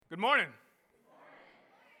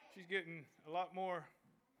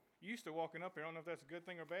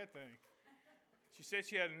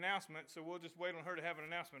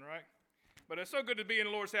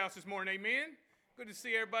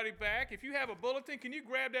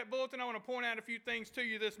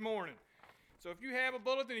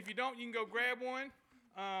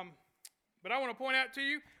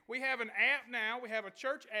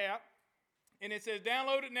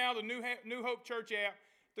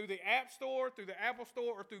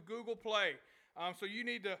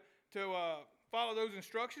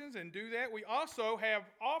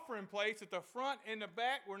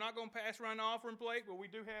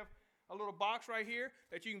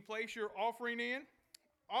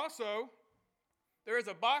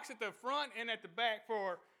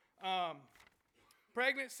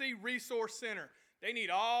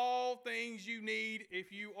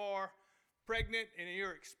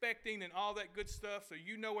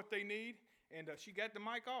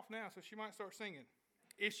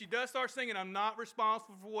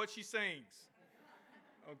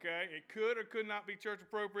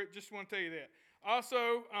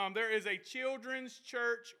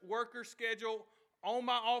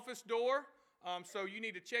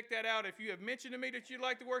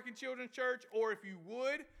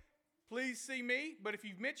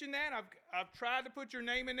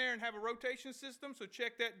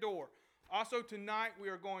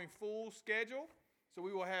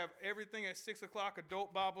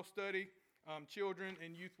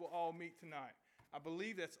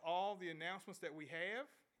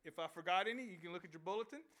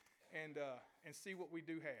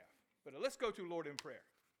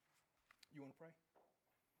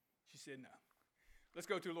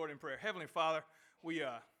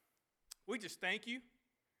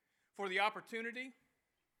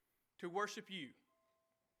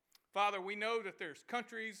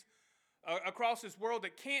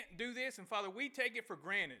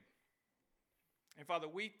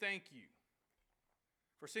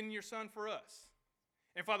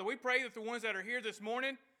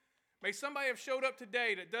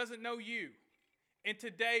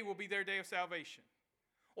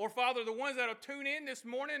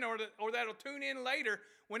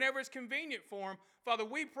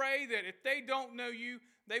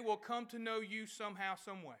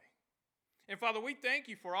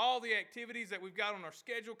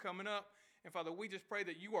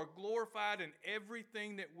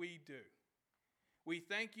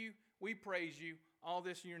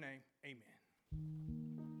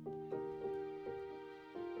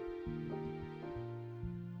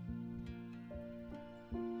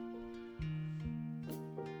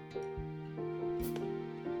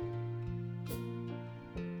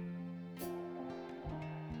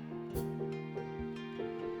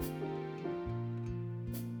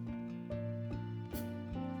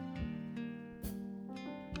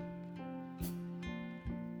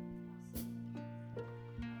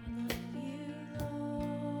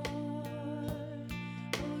heart.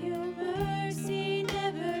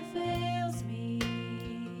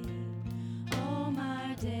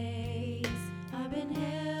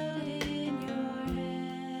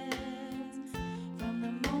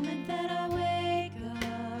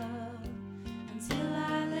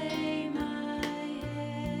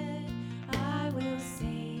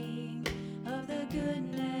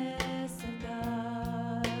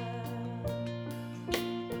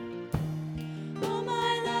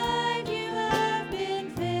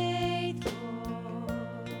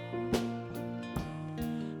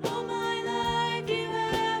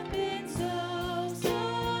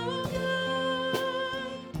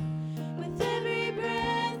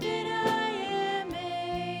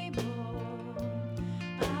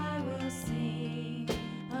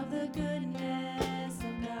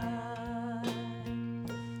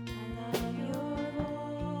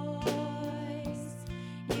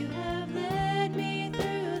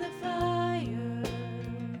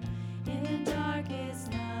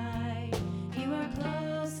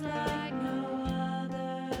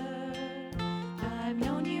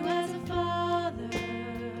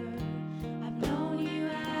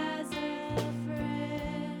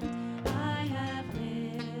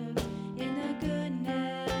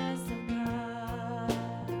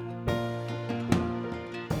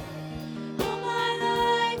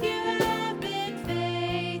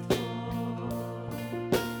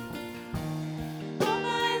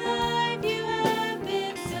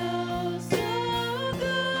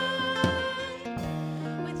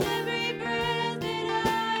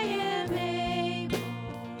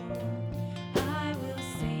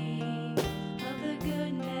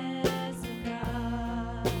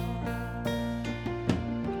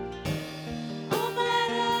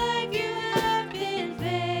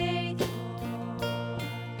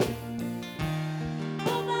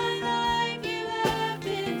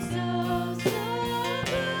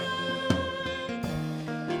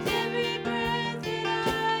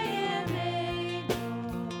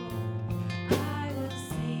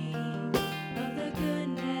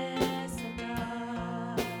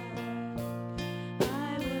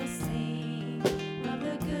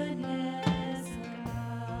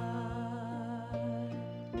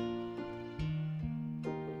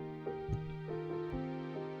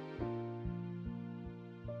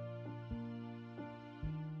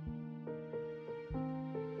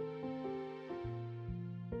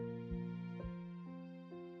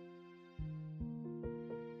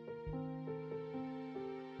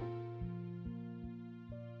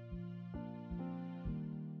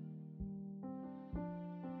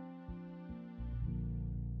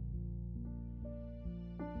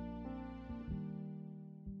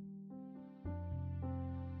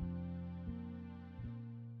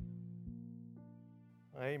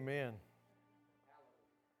 Amen.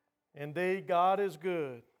 Indeed, God is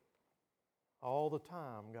good. All the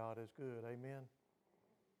time, God is good. Amen.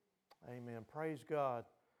 Amen. Praise God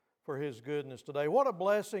for His goodness today. What a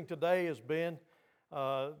blessing today has been.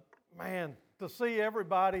 Man, to see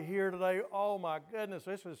everybody here today, oh my goodness,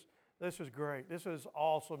 this is great. This is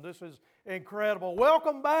awesome. This is incredible.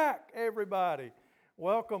 Welcome back, everybody.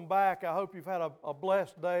 Welcome back. I hope you've had a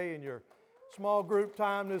blessed day in your small group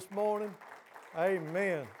time this morning.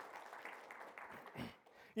 Amen.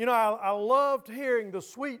 You know, I loved hearing the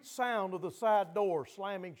sweet sound of the side door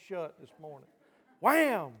slamming shut this morning.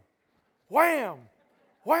 Wham! Wham!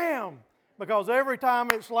 Wham! Because every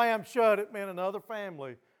time it slammed shut, it meant another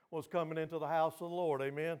family was coming into the house of the Lord.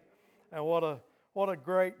 Amen. And what a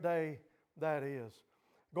great day that is.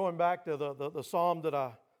 Going back to the psalm that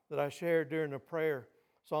I shared during the prayer,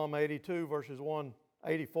 Psalm 84 verses 1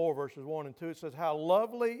 and 2, it says, "How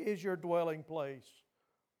lovely is your dwelling place,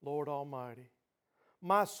 Lord Almighty.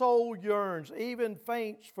 My soul yearns, even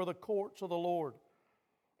faints for the courts of the Lord.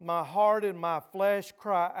 My heart and my flesh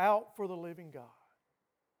cry out for the living God."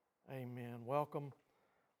 Amen. Welcome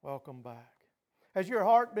back. Has your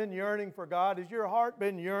heart been yearning for God? Has your heart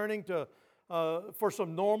been yearning for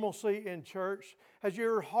some normalcy in church? Has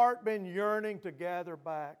your heart been yearning to gather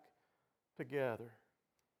back together?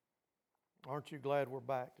 Aren't you glad we're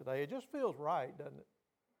back today? It just feels right, doesn't it?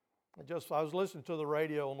 I was listening to the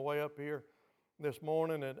radio on the way up here this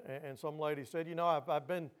morning, and some lady said, "You know, I've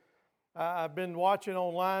been watching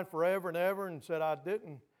online forever and ever," and said I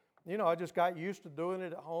just got used to doing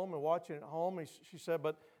it at home and watching it at home. And she said,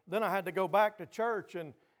 "But then I had to go back to church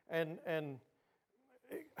and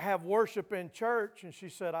have worship in church." And she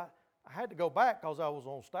said, I had to go back because I was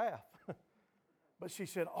on staff. But she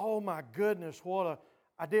said, "Oh my goodness,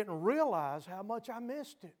 I didn't realize how much I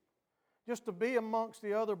missed it. Just to be amongst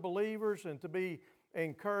the other believers and to be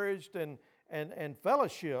encouraged and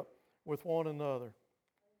fellowship with one another."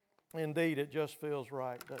 Indeed, it just feels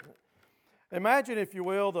right, doesn't it? Imagine, if you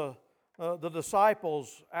will, the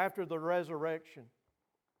disciples after the resurrection.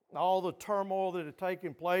 All the turmoil that had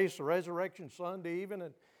taken place, the resurrection Sunday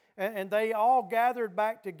even, and they all gathered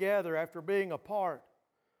back together after being apart.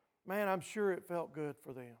 Man, I'm sure it felt good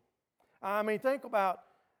for them. I mean, think about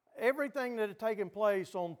everything that had taken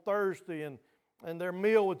place on Thursday and their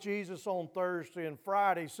meal with Jesus on Thursday and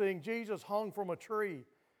Friday, seeing Jesus hung from a tree,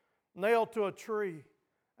 nailed to a tree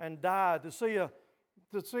and died, to see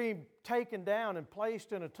him taken down and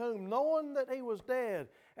placed in a tomb, knowing that he was dead.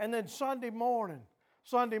 And then Sunday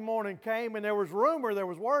morning came, and there was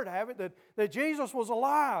word, have it, that Jesus was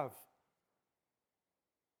alive.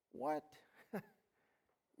 What?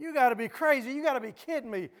 You got to be crazy. You got to be kidding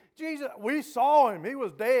me. Jesus, we saw him. He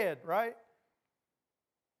was dead, right?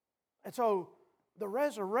 And so the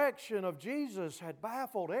resurrection of Jesus had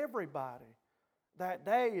baffled everybody that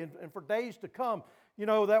day and for days to come. You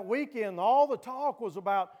know, that weekend, all the talk was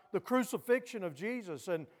about the crucifixion of Jesus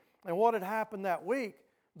and what had happened that week,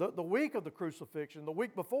 the week of the crucifixion, the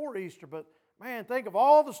week before Easter. But man, think of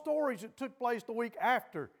all the stories that took place the week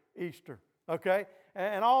after Easter, okay?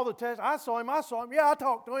 And all the tests. I saw him. Yeah, I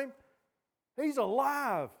talked to him. He's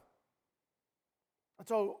alive. And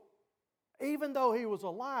so, even though he was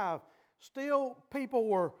alive, still people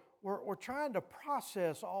were trying to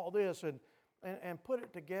process all this and put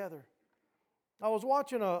it together. I was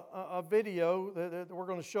watching a video that we're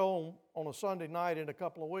going to show on a Sunday night in a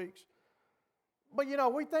couple of weeks. But you know,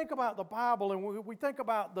 we think about the Bible and we think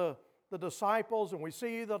about the disciples, and we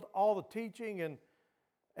see all the teaching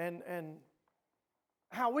and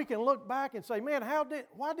how we can look back and say, man,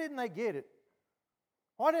 why didn't they get it?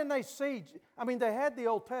 Why didn't they see? I mean, they had the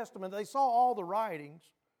Old Testament. They saw all the writings,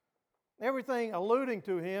 everything alluding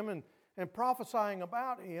to him and prophesying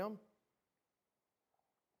about him.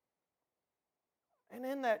 And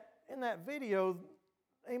in that video,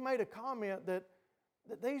 he made a comment that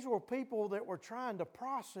these were people that were trying to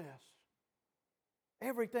process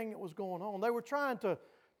everything that was going on. They were trying to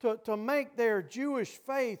make their Jewish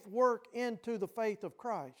faith work into the faith of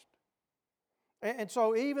Christ. And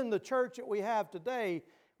so even the church that we have today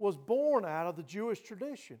was born out of the Jewish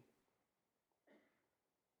tradition.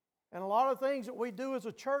 And a lot of things that we do as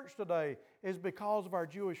a church today is because of our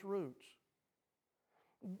Jewish roots.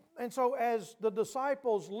 And so as the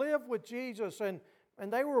disciples lived with Jesus and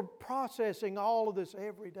they were processing all of this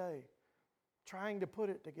every day, trying to put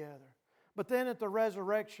it together. But then at the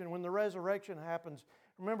resurrection, when the resurrection happens,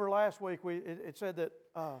 remember last week it said that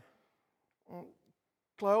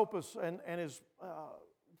Cleopas and his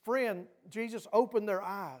friend, Jesus opened their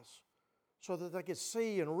eyes so that they could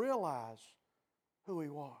see and realize who he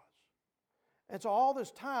was. And so all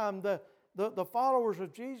this time, the followers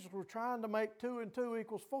of Jesus were trying to make 2 and 2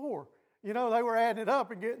 equals 4. You know, they were adding it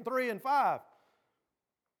up and getting 3 and 5.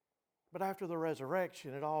 But after the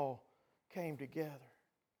resurrection, it all came together.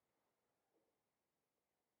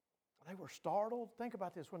 They were startled. Think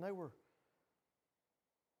about this, when they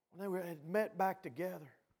had met back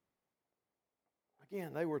together.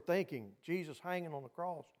 Again, they were thinking Jesus hanging on the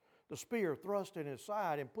cross, the spear thrust in his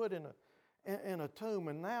side and put in a tomb.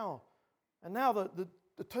 And now the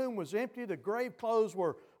tomb was empty. The grave clothes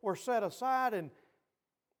were set aside. And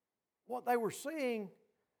what they were seeing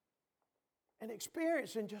and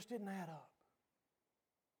experiencing just didn't add up.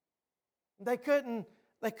 They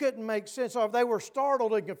couldn't make sense of it. They were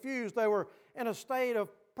startled and confused. They were in a state of,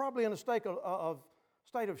 probably in a state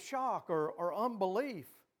of shock or unbelief.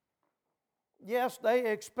 Yes,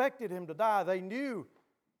 they expected him to die. They knew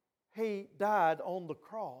he died on the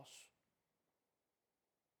cross.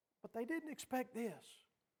 But they didn't expect this.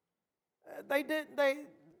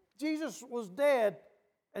 Jesus was dead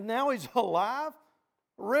and now he's alive?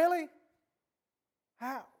 Really?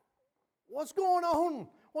 How? What's going on?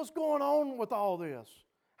 What's going on with all this?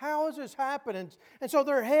 How is this happening? And so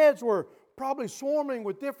their heads were probably swarming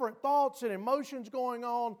with different thoughts and emotions going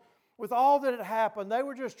on with all that had happened. They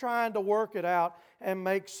were just trying to work it out and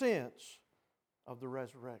make sense of the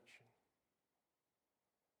resurrection.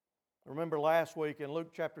 Remember last week in Luke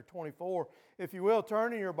chapter 24, if you will,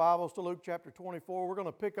 turn in your Bibles to Luke chapter 24. We're going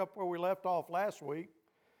to pick up where we left off last week.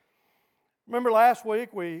 Remember last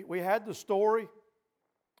week we had the story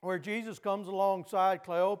where Jesus comes alongside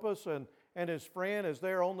Cleopas and his friend as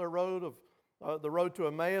they're on their road the road to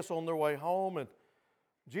Emmaus on their way home. And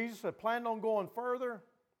Jesus had planned on going further,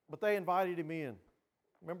 but they invited him in.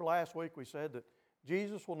 Remember last week we said that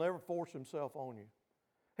Jesus will never force himself on you.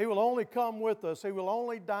 He will only come with us. He will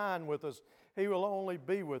only dine with us. He will only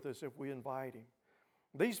be with us if we invite him.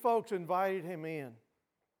 These folks invited him in.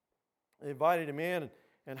 They invited him in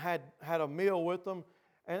and had a meal with them.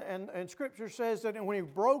 And Scripture says that when he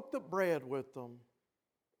broke the bread with them,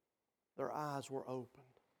 their eyes were opened.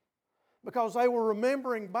 Because they were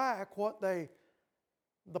remembering back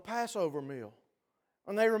the Passover meal.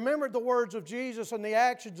 And they remembered the words of Jesus and the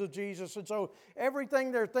actions of Jesus. And so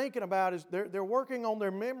everything they're thinking about is they're working on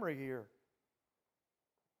their memory here.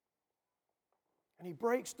 And he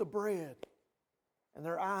breaks the bread. And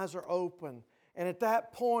their eyes are open. And at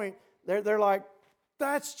that point, they're like,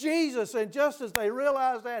 that's Jesus. And just as they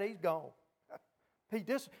realize that, he's gone.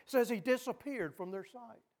 It says he disappeared from their sight.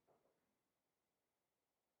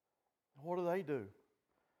 What do?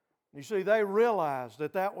 You see, they realized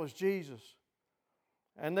that was Jesus.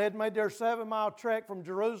 And they'd made their 7-mile trek from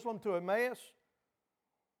Jerusalem to Emmaus.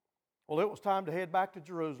 Well, it was time to head back to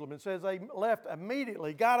Jerusalem. It says they left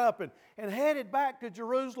immediately, got up and headed back to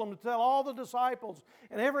Jerusalem to tell all the disciples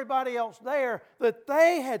and everybody else there that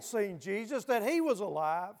they had seen Jesus, that he was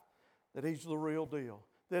alive, that he's the real deal,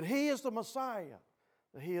 that he is the Messiah,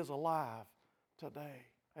 that he is alive today.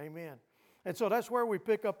 Amen. And so that's where we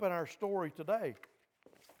pick up in our story today.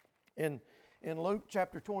 In Luke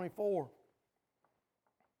chapter 24.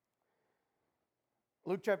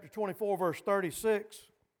 Luke chapter 24, verse 36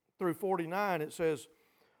 through 49, it says,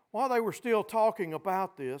 while they were still talking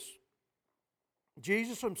about this,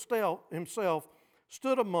 Jesus himself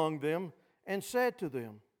stood among them and said to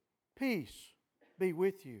them, peace be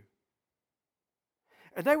with you.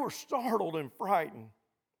 And they were startled and frightened.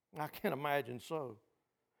 I can imagine so.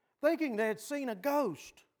 Thinking they had seen a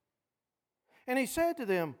ghost. And he said to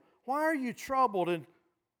them, why are you troubled and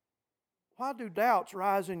why do doubts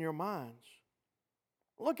rise in your minds?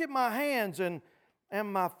 Look at my hands and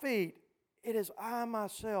my feet. It is I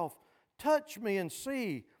myself. Touch me and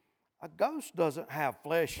see. A ghost doesn't have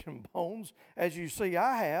flesh and bones, as you see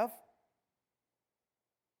I have.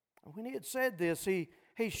 And when he had said this, he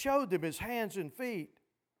showed them his hands and feet.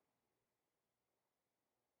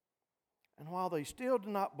 And while they still did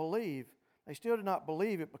not believe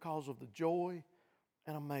it because of the joy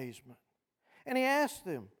and amazement. And he asked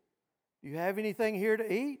them, do you have anything here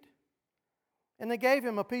to eat? And they gave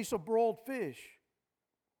him a piece of broiled fish.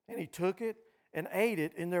 And he took it and ate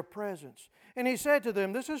it in their presence. And he said to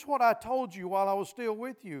them, this is what I told you while I was still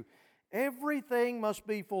with you. Everything must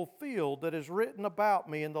be fulfilled that is written about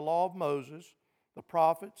me in the law of Moses, the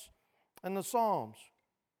prophets, and the Psalms.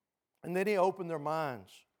 And then he opened their minds.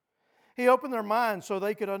 He opened their minds so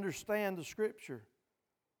they could understand the Scripture.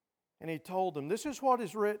 And he told them, this is what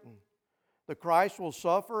is written. The Christ will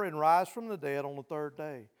suffer and rise from the dead on the third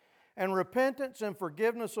day. And repentance and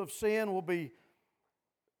forgiveness of sin will be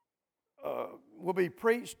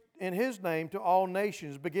preached in his name to all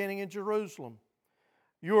nations, beginning in Jerusalem.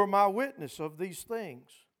 You are my witness of these things.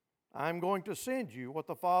 I'm going to send you what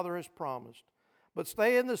the Father has promised. But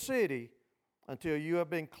stay in the city until you have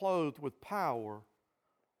been clothed with power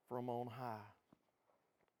from on high.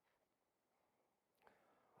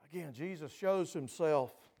 Again, Jesus shows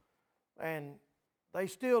himself, and they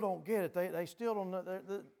still don't get it. They still don't know.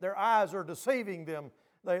 Their eyes are deceiving them.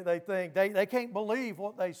 They think they can't believe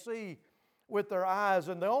what they see with their eyes.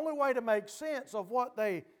 And the only way to make sense of what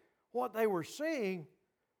they were seeing,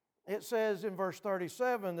 it says in verse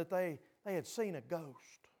 37 that they had seen a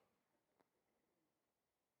ghost.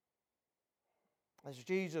 As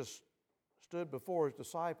Jesus stood before his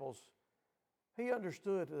disciples, he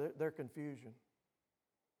understood their confusion.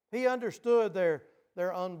 He understood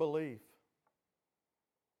their unbelief.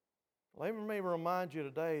 Let me remind you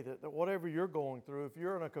today that whatever you're going through, if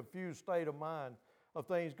you're in a confused state of mind of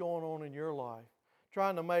things going on in your life,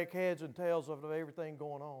 trying to make heads and tails of everything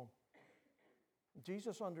going on,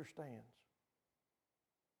 Jesus understands.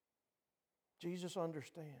 Jesus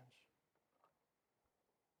understands.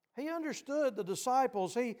 He understood the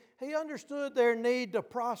disciples. He understood their need to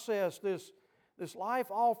process this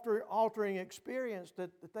life-altering experience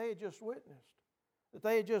that they had just witnessed, that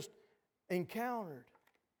they had just encountered.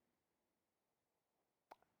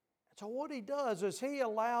 So what he does is he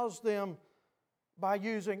allows them, by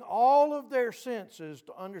using all of their senses,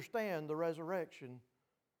 to understand the resurrection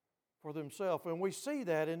for themselves. And we see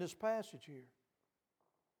that in this passage here.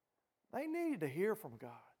 They needed to hear from God.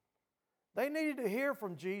 They needed to hear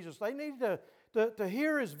from Jesus. They needed to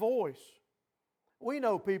hear His voice. We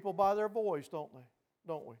know people by their voice, don't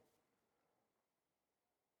we?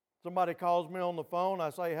 Somebody calls me on the phone, I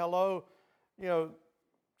say hello. You know,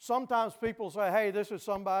 sometimes people say, hey, this is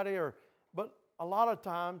somebody, but a lot of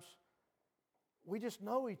times we just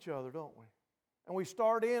know each other, don't we? And we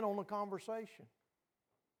start in on the conversation.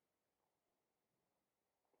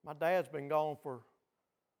 My dad's been gone for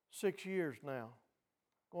 6 years now,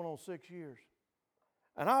 going on 6 years.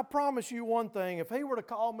 And I promise you one thing, if he were to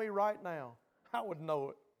call me right now, I would know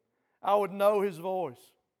it. I would know his voice.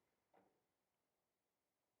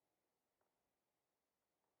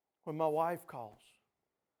 When my wife calls,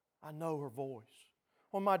 I know her voice.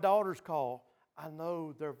 When my daughters call, I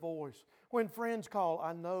know their voice. When friends call,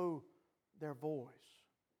 I know their voice.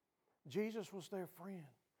 Jesus was their friend.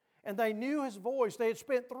 And they knew His voice. They had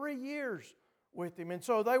spent 3 years with Him. And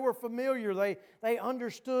so they were familiar. They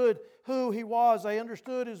understood who He was. They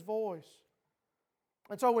understood His voice.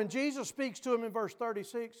 And so when Jesus speaks to them in verse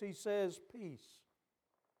 36, He says, peace.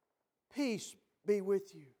 Peace be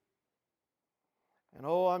with you. And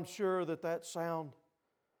oh, I'm sure that sound,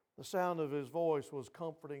 the sound of His voice was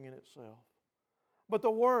comforting in itself. But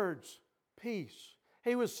the words, peace,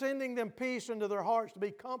 He was sending them peace into their hearts to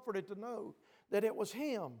be comforted to know that it was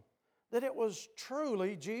Him, that it was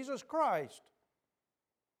truly Jesus Christ.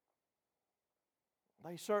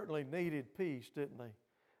 They certainly needed peace, didn't they?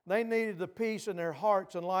 They needed the peace in their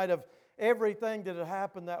hearts in light of everything that had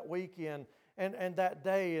happened that weekend and that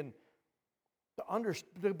day, and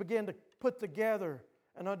to begin to put together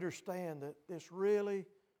and understand that this really,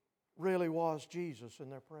 really was Jesus in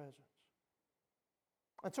their presence.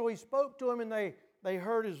 And so He spoke to them, and they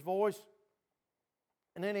heard His voice.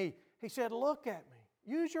 And then he said, look at me.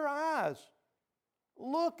 Use your eyes.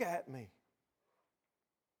 Look at me.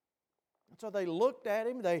 And so they looked at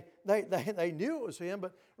Him. They knew it was Him.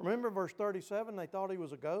 But remember verse 37, they thought He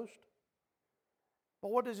was a ghost. But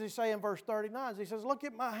what does He say in verse 39? He says, look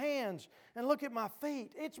at my hands and look at my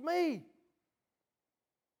feet. It's me.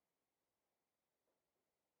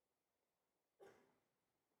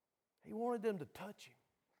 He wanted them to touch Him.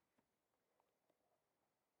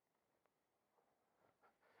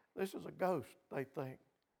 This is a ghost, they think.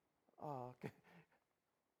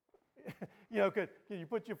 Can you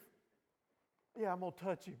put your... Yeah, I'm going to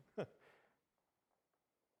touch him. But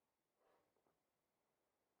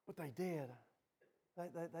they did.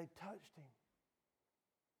 They touched Him.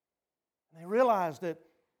 And they realized that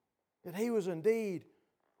He was indeed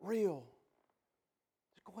real.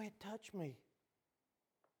 Just go ahead and touch me.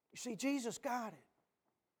 You see, Jesus got it.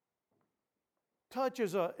 Touch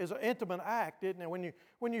is an intimate act, isn't it?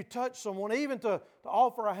 When you touch someone, even to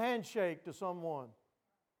offer a handshake to someone,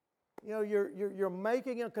 you know, you're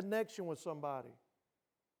making a connection with somebody.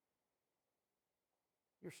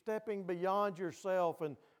 You're stepping beyond yourself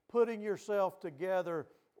and putting yourself together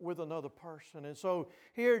with another person. And so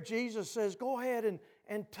here Jesus says, go ahead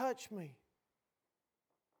and touch me.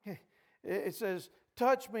 It says,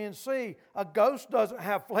 touch me and see. A ghost doesn't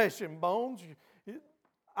have flesh and bones.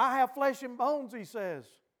 I have flesh and bones, He says.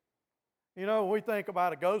 You know, when we think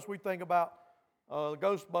about a ghost, we think about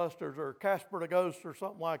Ghostbusters or Casper the Ghost or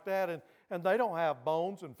something like that. and they don't have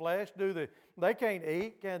bones and flesh, do they? They can't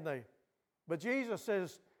eat, can they? But Jesus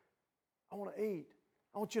says, I want to eat.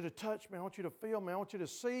 I want you to touch me. I want you to feel me. I want you to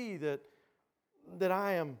see that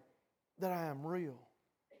I am real.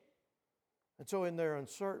 And so in their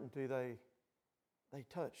uncertainty, they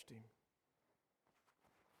touched Him.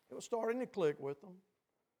 It was starting to click with them.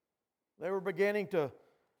 They were beginning to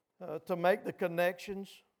make the connections,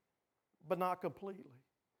 but not completely.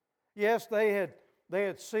 Yes, they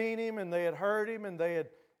had seen Him and they had heard Him and they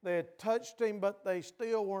had touched Him, but they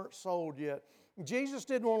still weren't sold yet. Jesus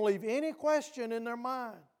didn't want to leave any question in their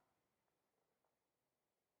mind.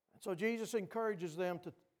 And so Jesus encourages them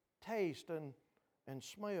to taste and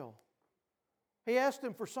smell. He asked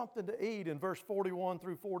them for something to eat in verse 41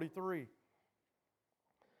 through 43.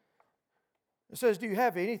 It says, do you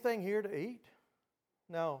have anything here to eat?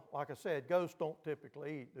 Now, like I said, ghosts don't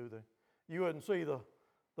typically eat, do they? You wouldn't see the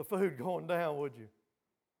food going down, would you?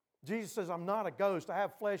 Jesus says, I'm not a ghost. I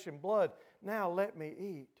have flesh and blood. Now let me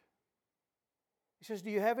eat. He says,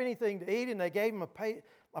 do you have anything to eat? And they gave him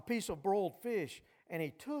a piece of broiled fish. And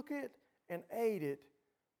he took it and ate it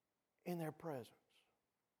in their presence.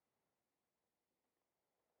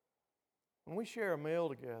 When we share a meal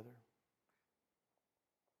together,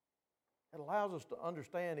 it allows us to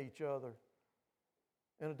understand each other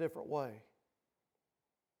in a different way.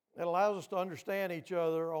 It allows us to understand each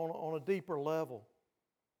other on a deeper level.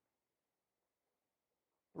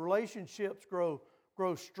 Relationships grow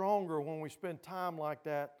stronger when we spend time like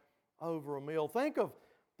that over a meal. Think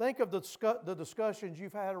of the discussions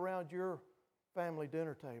you've had around your family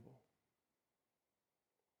dinner table.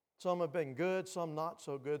 Some have been good, some not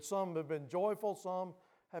so good. Some have been joyful, some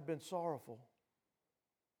have been sorrowful.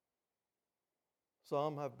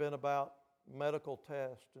 Some have been about medical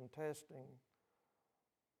tests and testing.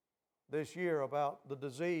 This year about the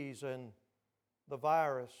disease and the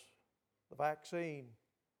virus, the vaccine.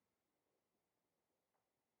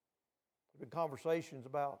 There have been conversations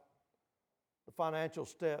about the financial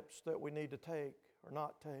steps that we need to take or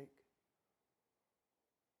not take.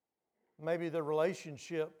 Maybe the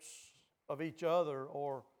relationships of each other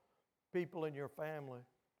or people in your family.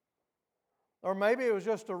 Or maybe it was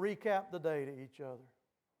just to recap the day to each other.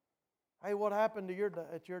 Hey, what happened to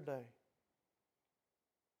at your day?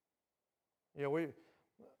 You know, we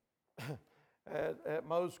at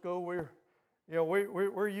Mo's school,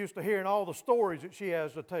 we're used to hearing all the stories that she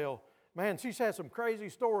has to tell. Man, she's had some crazy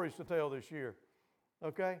stories to tell this year.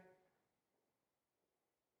 Okay?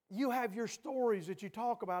 You have your stories that you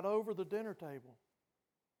talk about over the dinner table.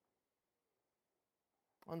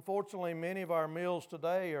 Unfortunately, many of our meals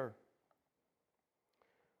today are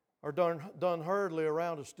done hurriedly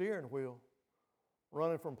around a steering wheel,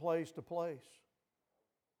 running from place to place,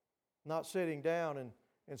 not sitting down and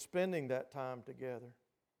spending that time together.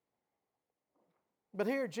 But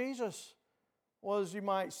here Jesus was, you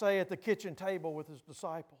might say, at the kitchen table with His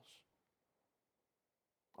disciples.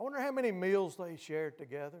 I wonder how many meals they shared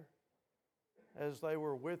together as they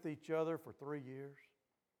were with each other for 3 years.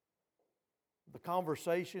 The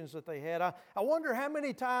conversations that they had. I wonder how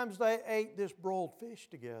many times they ate this broiled fish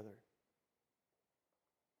together.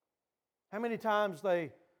 How many times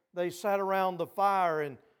they sat around the fire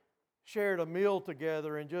and shared a meal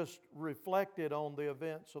together and just reflected on the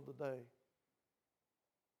events of the day.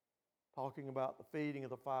 Talking about the feeding of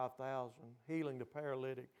the 5,000, healing the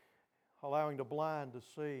paralytic, allowing the blind to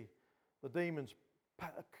see, the demons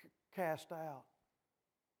cast out,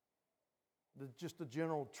 just the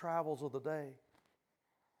general travels of the day.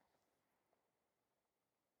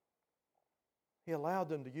 He allowed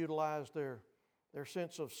them to utilize their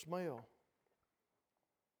sense of smell.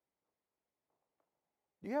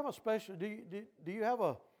 Do you have a special? Do you have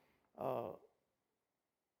a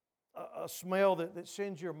smell that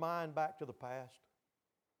sends your mind back to the past?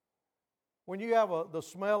 When you have the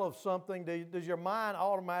smell of something, does your mind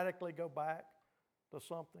automatically go back to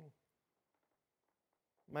something?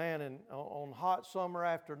 Man, on hot summer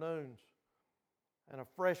afternoons and a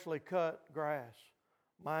freshly cut grass,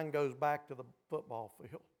 mine goes back to the football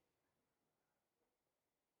field.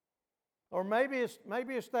 Or maybe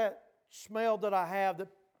it's that smell that I have that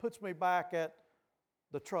puts me back at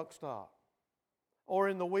the truck stop or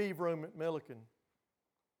in the weave room at Milliken.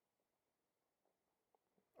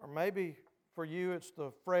 Or maybe for you it's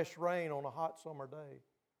the fresh rain on a hot summer day.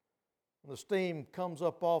 And the steam comes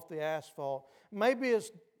up off the asphalt. Maybe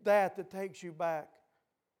it's that takes you back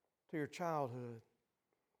to your childhood.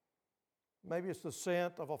 Maybe it's the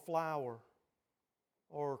scent of a flower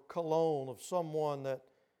or cologne of someone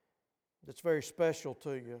that's very special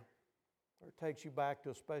to you, or it takes you back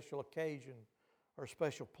to a special occasion or a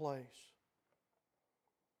special place.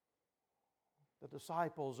 The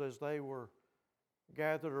disciples, as they were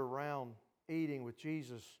gathered around eating with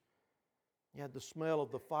Jesus, you had the smell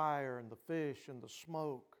of the fire and the fish and the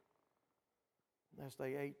smoke as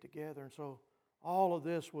they ate together. And so all of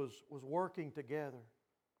this was working together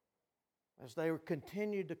as they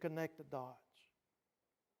continued to connect the dots.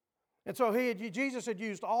 And so Jesus had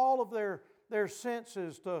used all of their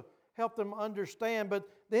senses to help them understand, but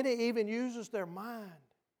then He even uses their mind.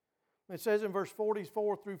 It says in verse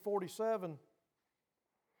 44 through 47,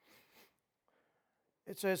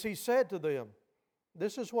 it says, He said to them,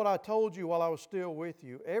 "This is what I told you while I was still with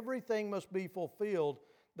you. Everything must be fulfilled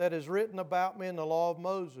that is written about me in the law of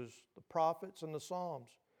Moses, the prophets, and the Psalms."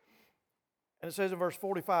 And it says in verse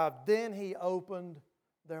 45, then He opened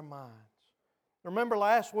their minds. Remember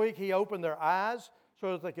last week He opened their eyes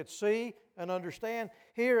so that they could see and understand.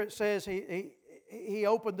 Here it says He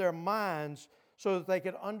opened their minds so that they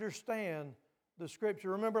could understand the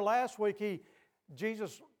Scripture. Remember last week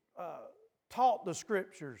Jesus taught the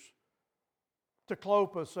Scriptures to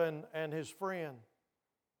Clopas and his friend.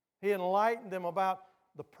 He enlightened them about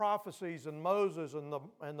the prophecies and Moses and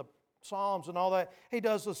the Psalms and all that. He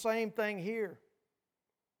does the same thing here.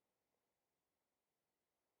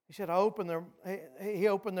 He said, He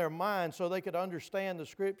opened their minds so they could understand the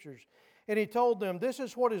Scriptures. And He told them, this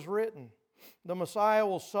is what is written. The Messiah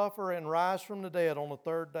will suffer and rise from the dead on the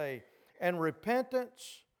third day. And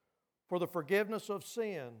repentance for the forgiveness of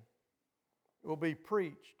sin will be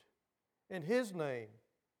preached in His name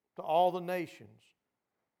to all the nations,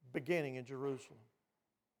 beginning in Jerusalem.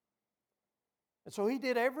 And so He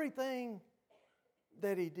did everything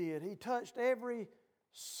that He did. He touched every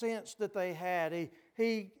sense that they had.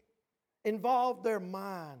 He involved their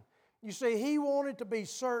mind. You see, He wanted to be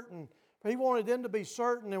certain. He wanted them to be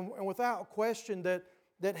certain and without question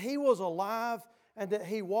that He was alive and that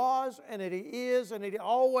He was and that He is and that He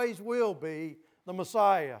always will be the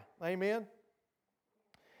Messiah. Amen?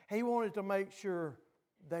 He wanted to make sure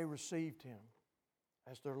they received Him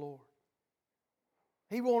as their Lord.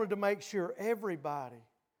 He wanted to make sure everybody,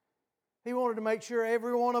 He wanted to make sure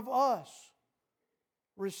every one of us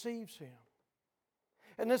receives Him.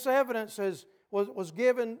 And this evidence was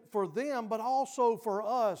given for them, but also for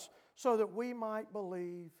us, so that we might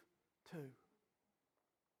believe too. Amen.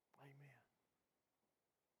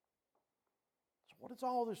 So what does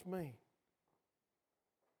all this mean?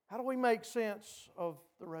 How do we make sense of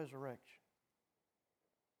the resurrection?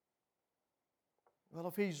 Well,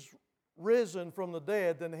 if He's risen from the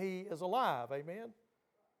dead, then He is alive. Amen?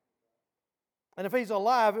 And if He's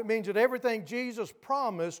alive, it means that everything Jesus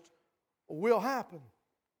promised will happen.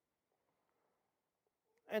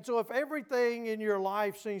 And so if everything in your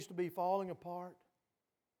life seems to be falling apart,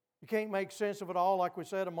 you can't make sense of it all like we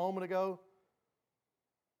said a moment ago,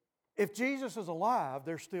 if Jesus is alive,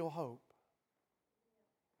 there's still hope.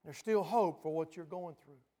 There's still hope for what you're going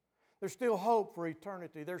through. There's still hope for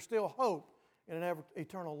eternity. There's still hope in an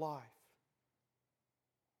eternal life.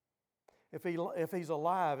 If He's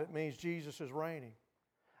alive, it means Jesus is reigning.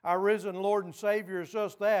 Our risen Lord and Savior is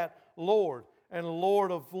just that, Lord and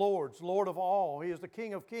Lord of lords, Lord of all. He is the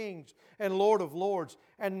King of kings and Lord of lords.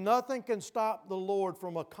 And nothing can stop the Lord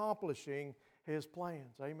from accomplishing His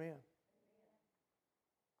plans. Amen.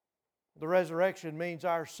 The resurrection means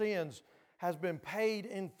our sins has been paid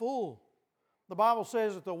in full. The Bible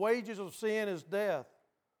says that the wages of sin is death,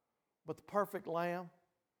 but the perfect Lamb,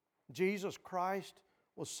 Jesus Christ,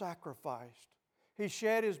 was sacrificed. He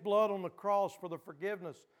shed His blood on the cross for the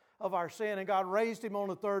forgiveness of our sin, and God raised Him on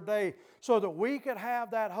the third day so that we could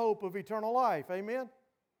have that hope of eternal life. Amen?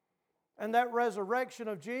 And that resurrection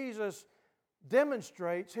of Jesus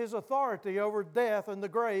demonstrates His authority over death and the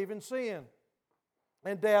grave and sin.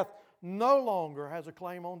 And death no longer has a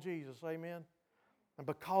claim on Jesus. Amen? And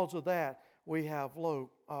because of that, we have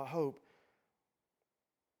hope.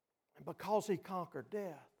 And because He conquered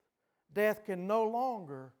death, death can no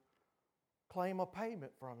longer claim a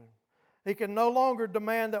payment from Him. He can no longer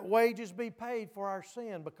demand that wages be paid for our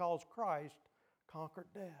sin because Christ conquered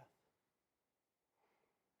death.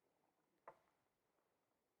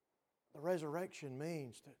 The resurrection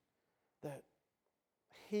means that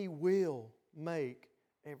He will make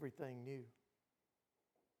everything new.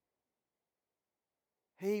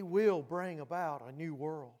 He will bring about a new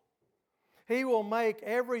world. He will make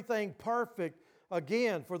everything perfect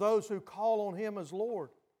again for those who call on Him as Lord.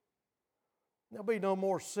 There'll be no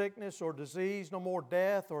more sickness or disease, no more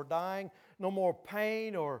death or dying, no more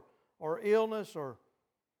pain or illness or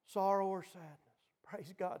sorrow or sadness.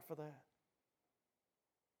 Praise God for that.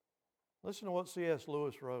 Listen to what C.S.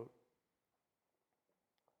 Lewis wrote.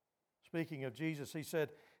 Speaking of Jesus, he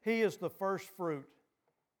said, He is the first fruit,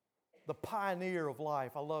 the pioneer of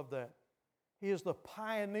life. I love that. He is the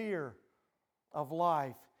pioneer of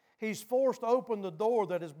life. He's forced open the door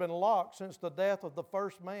that has been locked since the death of the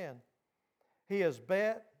first man. He has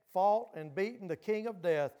bet, fought, and beaten the king of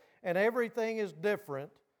death, and everything is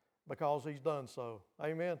different because He's done so.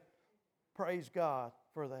 Amen. Praise God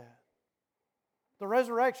for that. The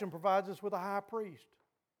resurrection provides us with a high priest.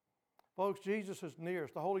 Folks, Jesus is near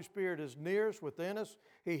us. The Holy Spirit is near us, within us.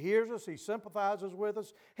 He hears us. He sympathizes with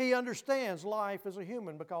us. He understands life as a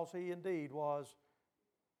human because He indeed was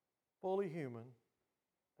fully human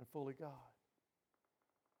and fully God.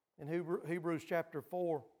 In Hebrews chapter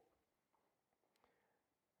 4,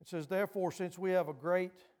 it says, "Therefore, since we have a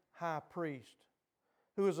great high priest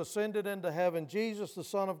who has ascended into heaven, Jesus the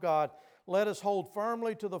Son of God, let us hold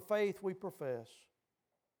firmly to the faith we profess.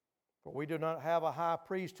 For we do not have a high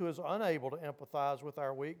priest who is unable to empathize with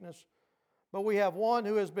our weakness, but we have one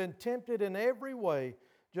who has been tempted in every way,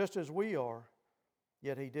 just as we are,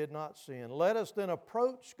 yet He did not sin. Let us then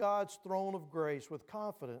approach God's throne of grace with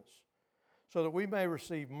confidence, so that we may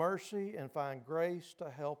receive mercy and find grace to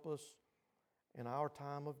help us in our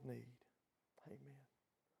time of need." Amen.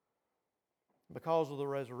 Because of the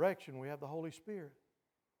resurrection, we have the Holy Spirit.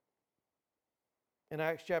 In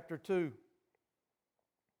Acts chapter 2,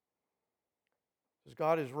 it says,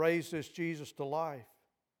 God has raised this Jesus to life,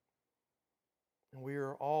 and we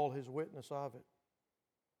are all His witness of it.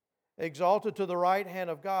 Exalted to the right hand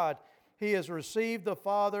of God, He has received from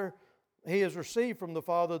the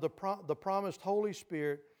Father the promised Holy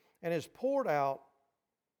Spirit, and has poured out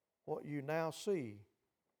what you now see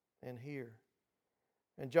and hear.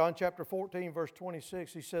 In John chapter 14, verse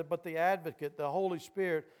 26, He said, "But the Advocate, the Holy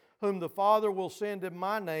Spirit, whom the Father will send in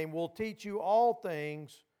my name, will teach you all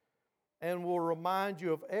things and will remind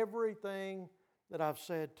you of everything that I've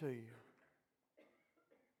said to you."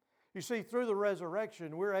 You see, through the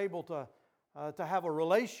resurrection, we're able to have a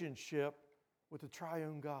relationship with the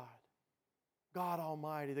triune God, God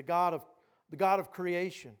Almighty, the God of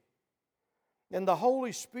creation. And the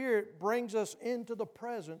Holy Spirit brings us into the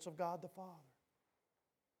presence of God the Father.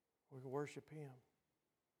 We can worship Him.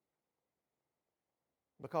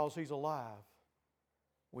 Because He's alive,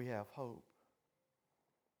 we have hope.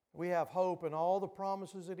 We have hope in all the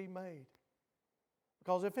promises that He made.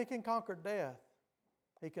 Because if He can conquer death,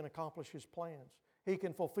 He can accomplish His plans. He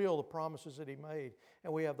can fulfill the promises that He made.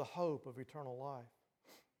 And we have the hope of eternal life.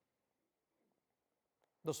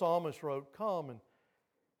 The psalmist wrote, "Come and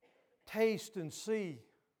taste and see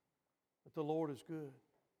that the Lord is good."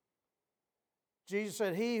 Jesus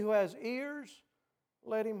said, "He who has ears,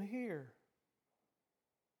 let him hear."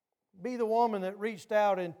 Be the woman that reached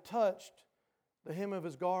out and touched the hem of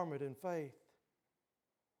His garment in faith.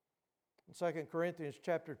 And 2 Corinthians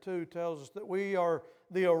chapter 2 tells us that we are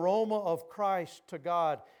the aroma of Christ to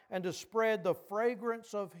God, and to spread the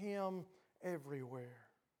fragrance of Him everywhere.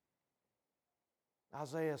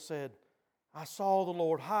 Isaiah said, "I saw the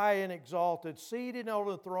Lord high and exalted, seated on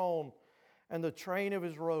the throne, and the train of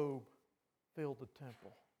His robe filled the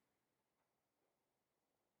temple."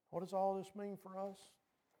 What does all this mean for us?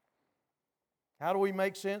 How do we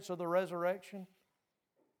make sense of the resurrection?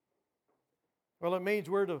 Well, it means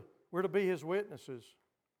we're to be His witnesses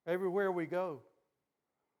everywhere we go.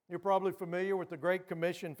 You're probably familiar with the Great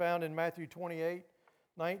Commission found in Matthew 28,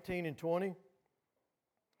 19 and 20.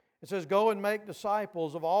 It says, "Go and make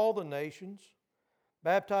disciples of all the nations,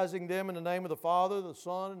 baptizing them in the name of the Father, the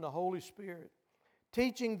Son, and the Holy Spirit,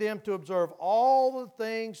 teaching them to observe all the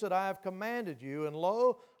things that I have commanded you, and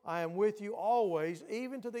lo, I am with you always,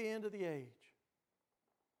 even to the end of the age."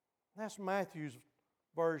 That's Matthew's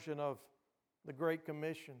version of the Great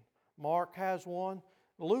Commission. Mark has one.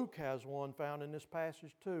 Luke has one found in this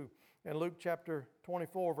passage too. In Luke chapter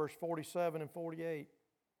 24, verse 47 and 48,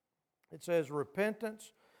 it says,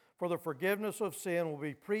 "Repentance for the forgiveness of sin will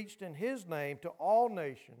be preached in His name to all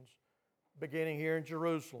nations, beginning here in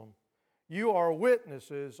Jerusalem. You are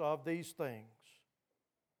witnesses of these things."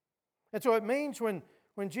 And so it means when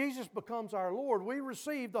Jesus becomes our Lord, we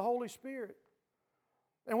receive the Holy Spirit.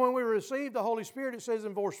 And when we receive the Holy Spirit, it says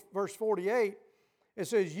in verse 48, it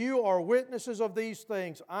says, "You are witnesses of these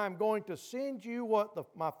things. I am going to send you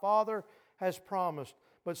what my Father has promised.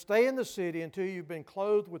 But stay in the city until you've been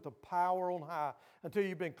clothed with the power on high," until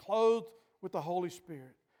you've been clothed with the Holy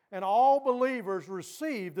Spirit. And all believers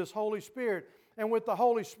receive this Holy Spirit. And with the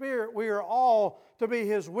Holy Spirit, we are all to be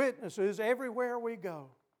His witnesses everywhere we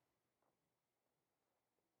go.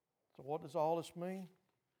 So what does all this mean?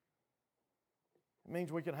 It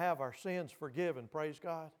means we can have our sins forgiven, praise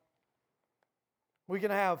God. We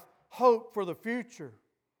can have hope for the future,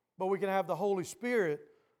 but we can have the Holy Spirit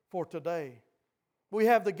for today. We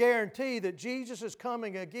have the guarantee that Jesus is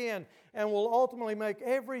coming again and will ultimately make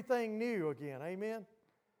everything new again. Amen?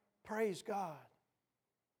 Praise God.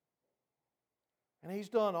 And He's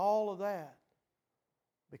done all of that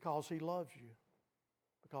because He loves you,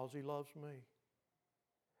 because He loves me.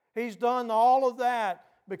 He's done all of that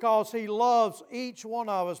because He loves each one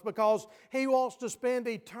of us, because He wants to spend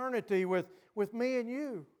eternity with me and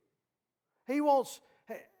you. He wants,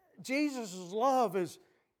 Jesus' love is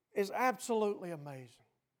absolutely amazing.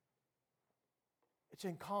 It's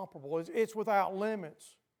incomparable. It's without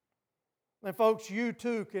limits. And folks, you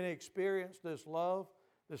too can experience this love,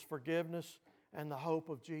 this forgiveness, and the hope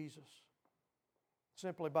of Jesus.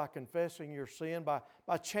 Simply by confessing your sin,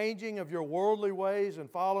 by changing of your worldly ways and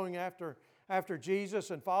following after Jesus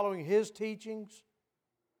and following His teachings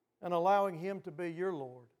and allowing Him to be your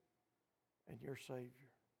Lord and your Savior.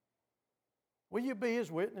 Will you be His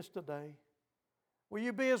witness today? Will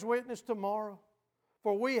you be His witness tomorrow?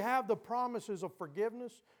 For we have the promises of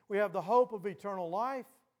forgiveness. We have the hope of eternal life.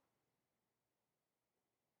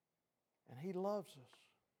 And He loves us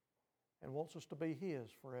and wants us to be His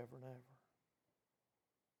forever and ever.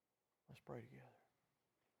 Let's pray together.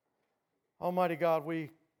 Almighty God,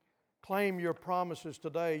 we claim Your promises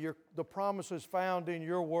today, the promises found in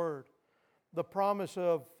Your Word, the promise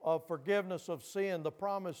of forgiveness of sin, the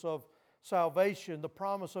promise of salvation, the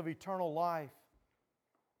promise of eternal life.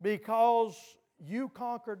 Because You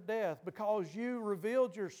conquered death, because You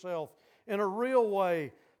revealed Yourself in a real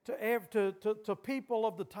way to people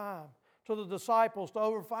of the time, to the disciples, to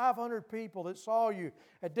over 500 people that saw You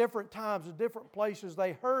at different times, at different places.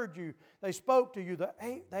 They heard You, they spoke to You,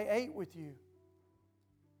 they ate with You.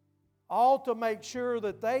 All to make sure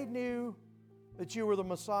that they knew that You were the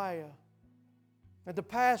Messiah. And to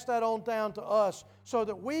pass that on down to us so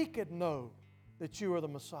that we could know that You are the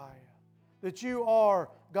Messiah. That You are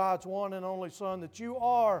God's one and only Son, that You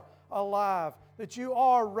are alive, that You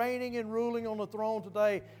are reigning and ruling on the throne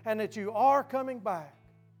today, and that You are coming back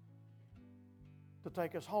to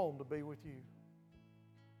take us home to be with You.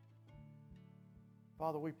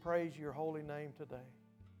 Father, we praise Your holy name today.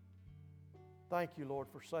 Thank You, Lord,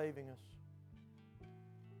 for saving us.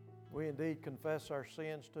 We indeed confess our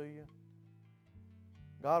sins to You.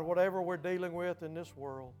 God, whatever we're dealing with in this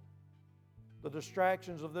world, the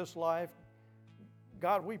distractions of this life,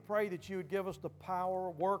 God, we pray that You would give us the power,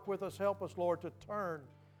 work with us, help us, Lord, to turn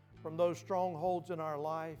from those strongholds in our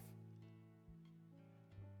life,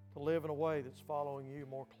 to live in a way that's following You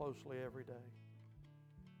more closely every day.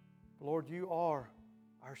 Lord, You are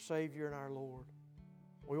our Savior and our Lord.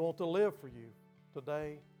 We want to live for You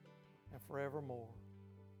today and forevermore.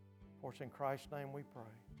 For it's in Christ's name we pray.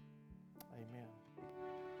 Amen.